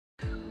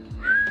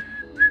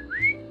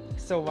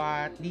สวั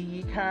สดี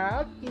ครั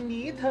บยิน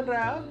ดีต้อน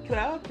รับค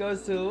รับเข้า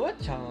สู่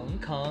ช่อง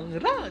ของ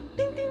เรา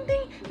ติ๊งติ๊งติ๊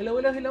ง Hello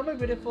my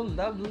beautiful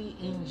lovely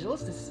angels,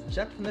 this is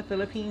Jet from the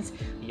Philippines,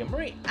 your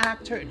Marine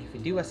actor, and if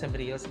you do have some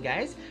videos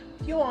guys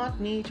you want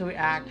me to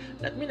react,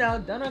 let me know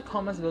down in the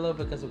comments below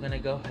because we're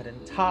gonna go ahead and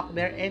talk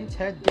there. And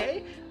today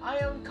I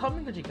am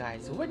coming with you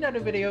guys with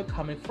another video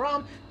coming from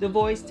The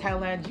Voice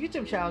Thailand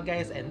YouTube channel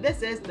guys, and this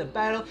is the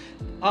battle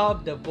of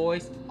The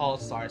Voice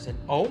All-Stars. And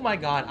oh my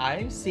god, I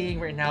am seeing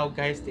right now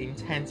guys the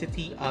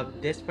intensity of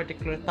this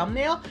particular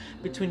thumbnail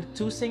between the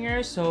two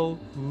singers. So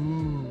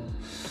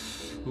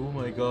oh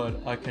my god,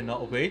 I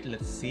cannot wait.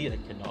 Let's see, I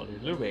cannot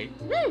really wait.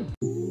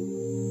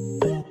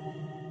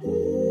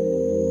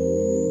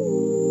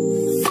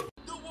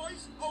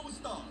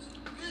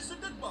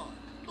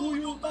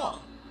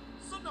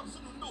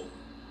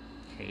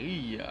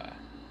 Hey.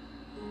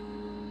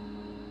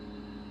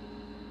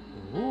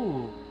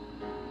 Oh.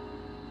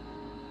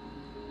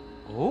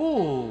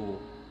 Oh.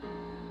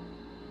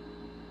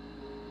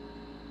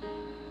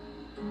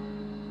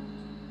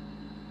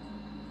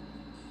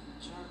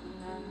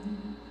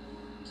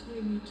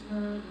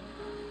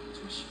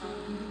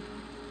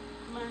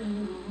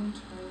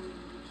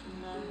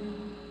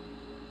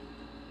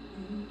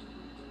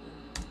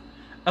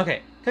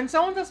 Okay, can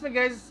someone tell me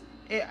guys,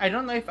 I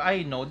don't know if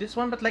I know this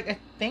one, but like I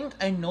think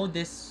I know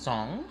this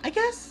song, I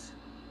guess.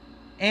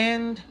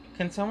 And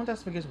can someone tell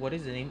me guys what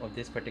is the name of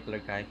this particular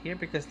guy here,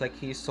 because like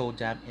he is so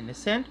damn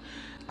innocent.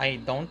 I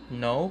don't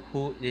know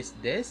who is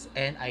this,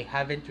 and I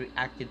haven't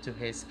reacted to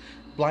his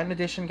blind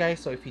edition guys,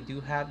 so if you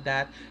do have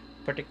that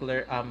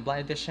particular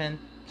blind edition,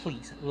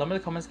 please let me know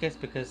in the comments guys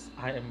because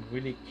I am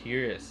really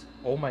curious.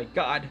 Oh my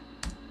god.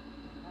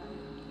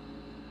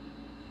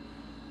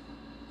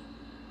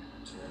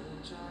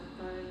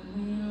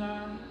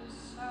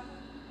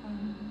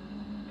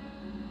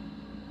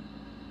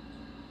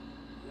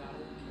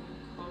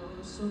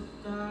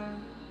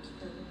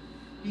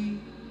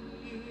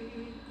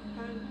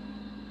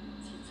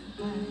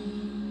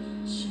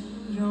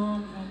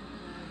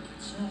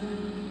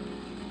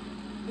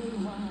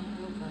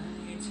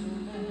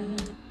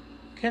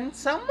 Can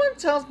someone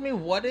tell me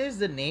what is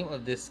the name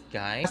of this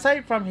guy?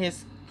 Aside from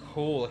his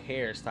cool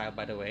hairstyle,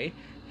 by the way,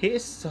 he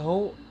is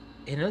so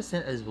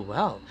innocent as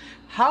well.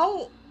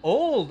 How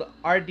old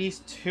are these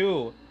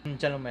two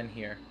gentlemen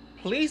here?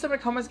 Please leave me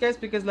comments guys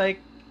because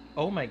like,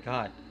 oh my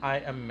god, I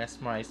am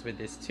mesmerized with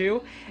this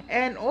too.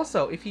 And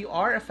also, if you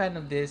are a fan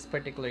of this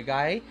particular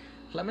guy,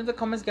 let me know in the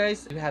comments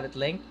guys. If you have it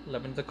linked,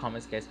 let me know in the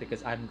comments guys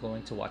because I'm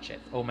going to watch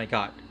it. Oh my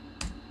god.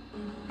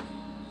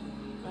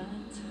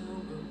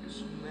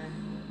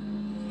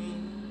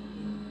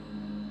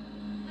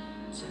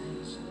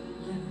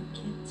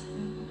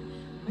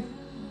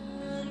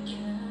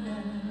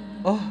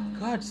 Oh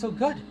god, so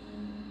good.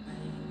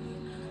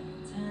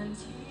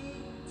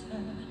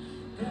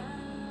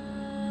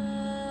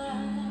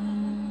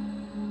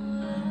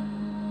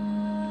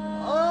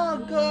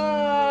 Oh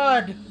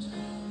god.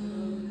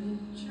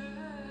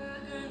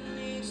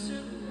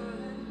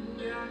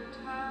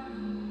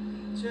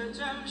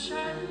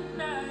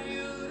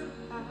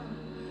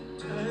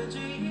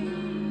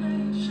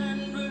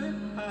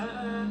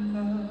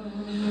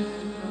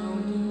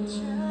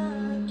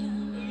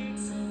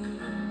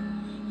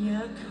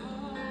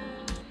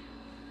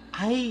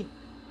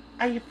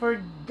 I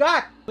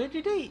forgot. Where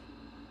did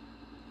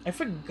I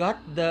forgot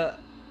the.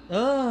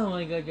 Oh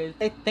my god guys,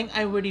 I think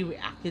I already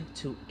reacted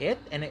to it,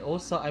 and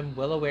I'm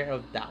well aware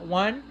of that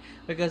one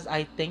because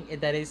I think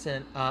that is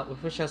an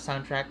official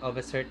soundtrack of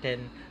a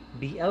certain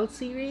BL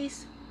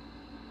series.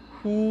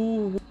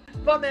 Who?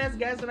 Well then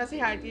guys, when I say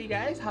hi to you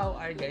guys, how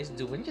are you guys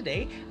doing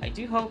today? I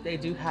do hope they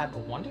do have a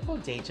wonderful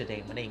day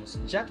today. My name is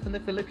Jet from the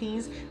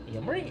Philippines, I'm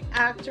a Marine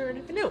actor, and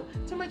if you're new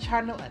to my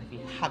channel and if you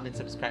haven't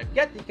subscribed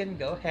yet, you can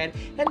go ahead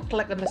and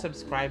click on the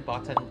subscribe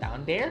button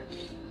down there.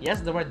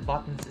 Yes, the word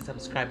buttons is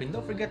subscribing.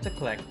 Don't forget to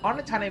click on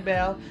the tiny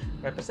bell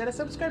right beside the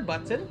subscribe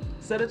button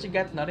so that you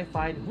get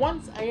notified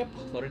once I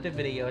upload the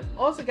video. And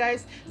also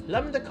guys,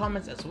 let me in the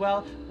comments as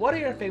well, what are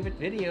your favorite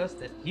videos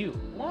that you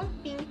want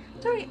me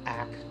to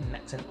react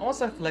next? And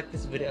also if you like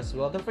this video as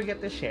well, don't forget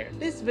to share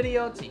this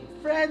video to your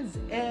friends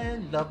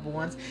and loved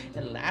ones.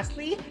 And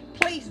lastly,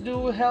 please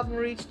do help me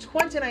reach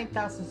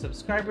 29,000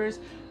 subscribers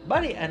by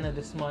the end of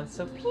this month,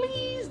 so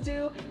please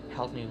do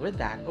help me with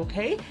that,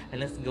 okay? And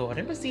let's go ahead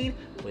and proceed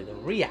with the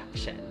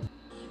reaction.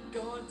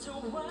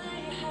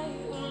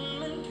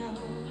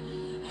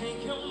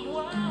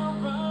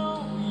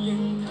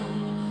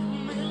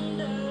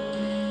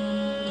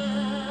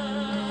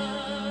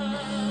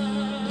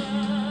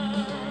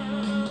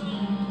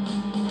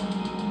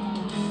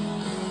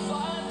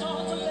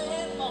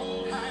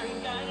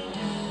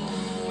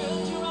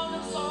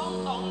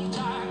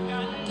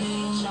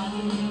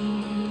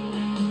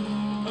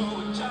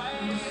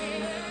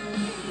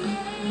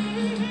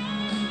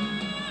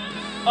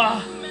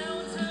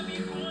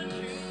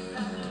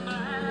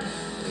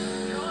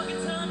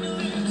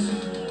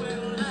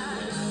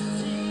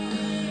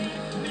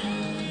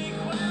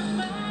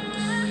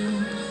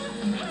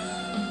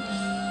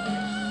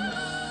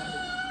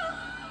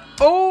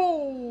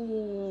 Oh!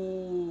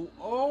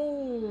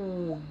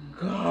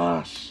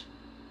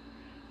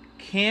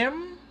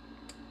 Kim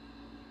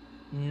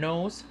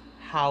knows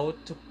how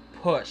to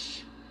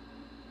push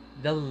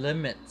the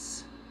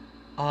limits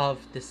of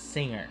the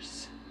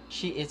singers.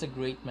 She is a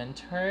great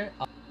mentor.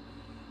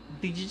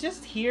 Did you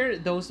just hear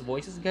those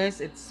voices, guys?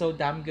 It's so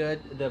damn good.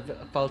 The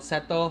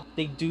falsetto,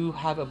 they do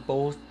have a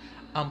both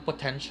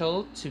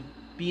potential to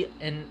be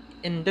in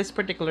this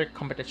particular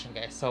competition,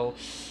 guys. So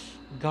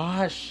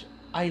gosh,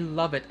 I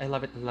love it. I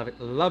love it. Love it.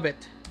 Love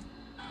it.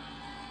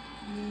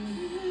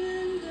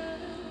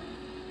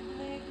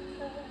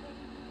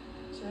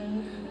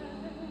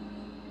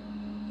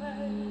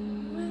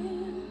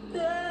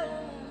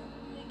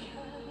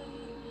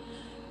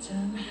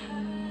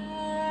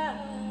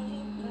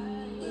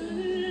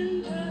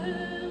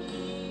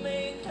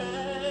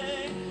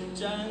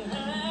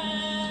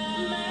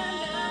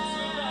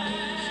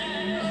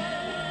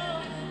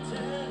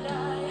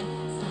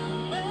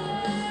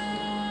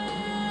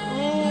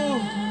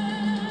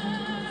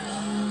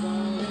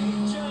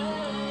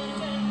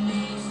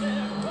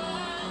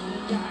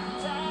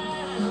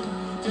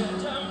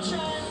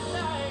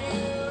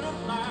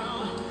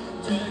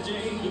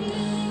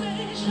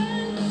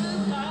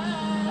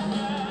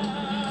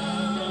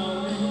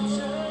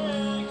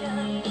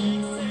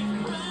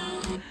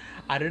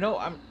 I don't know,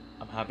 I'm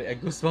having a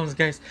goosebumps,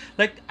 guys.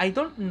 Like, I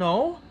don't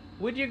know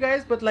with you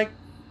guys, but like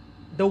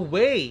the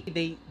way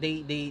they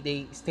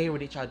stay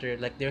with each other,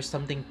 like there's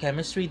something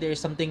chemistry,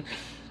 there's something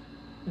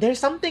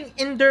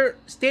in their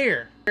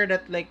stare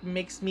that like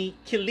makes me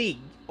Khely.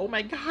 Oh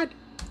my god.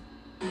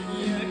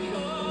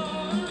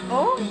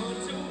 Oh.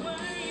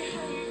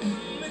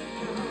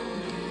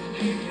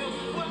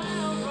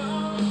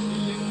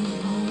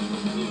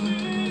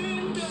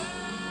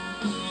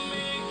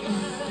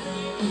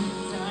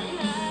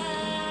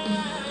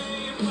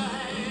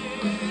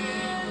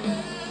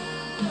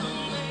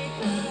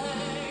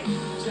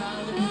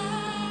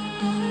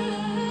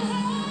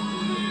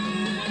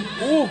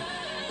 Ooh.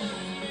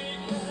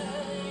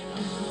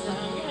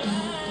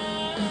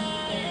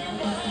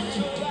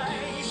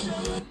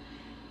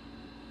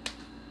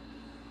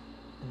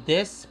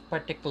 This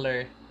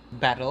particular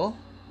battle,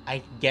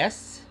 I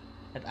guess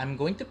that I'm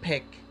going to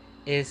pick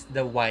is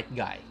the white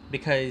guy,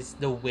 because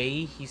the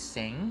way he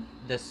sang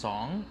the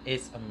song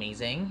is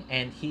amazing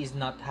and he is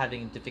not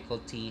having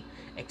difficulty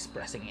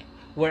expressing it,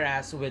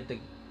 whereas with the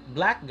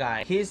black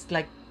guy, he's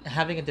like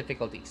having a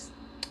difficulties.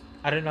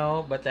 I don't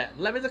know, but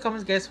let me in the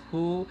comments, guys,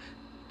 who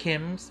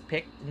Kim's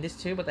picked in this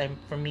two, but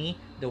for me,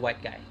 the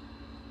white guy.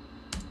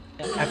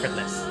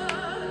 Effortless.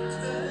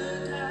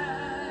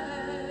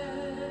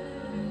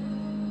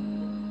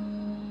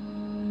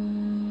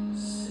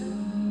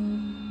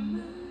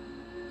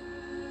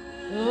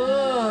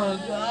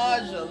 Oh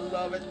gosh, I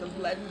love it. The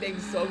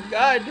blending's so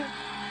good.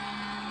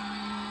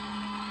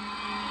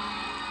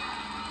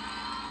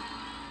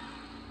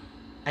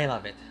 I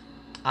love it.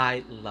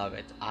 I love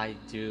it. I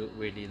do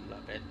really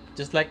love it.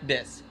 Just like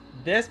this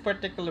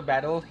particular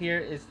battle here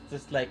is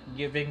just like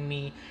giving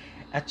me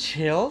a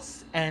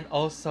chills, and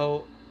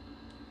also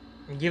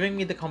giving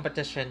me the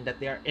competition that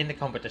they are in the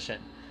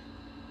competition.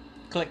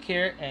 Click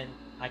here and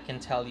I can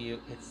tell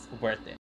you it's worth it.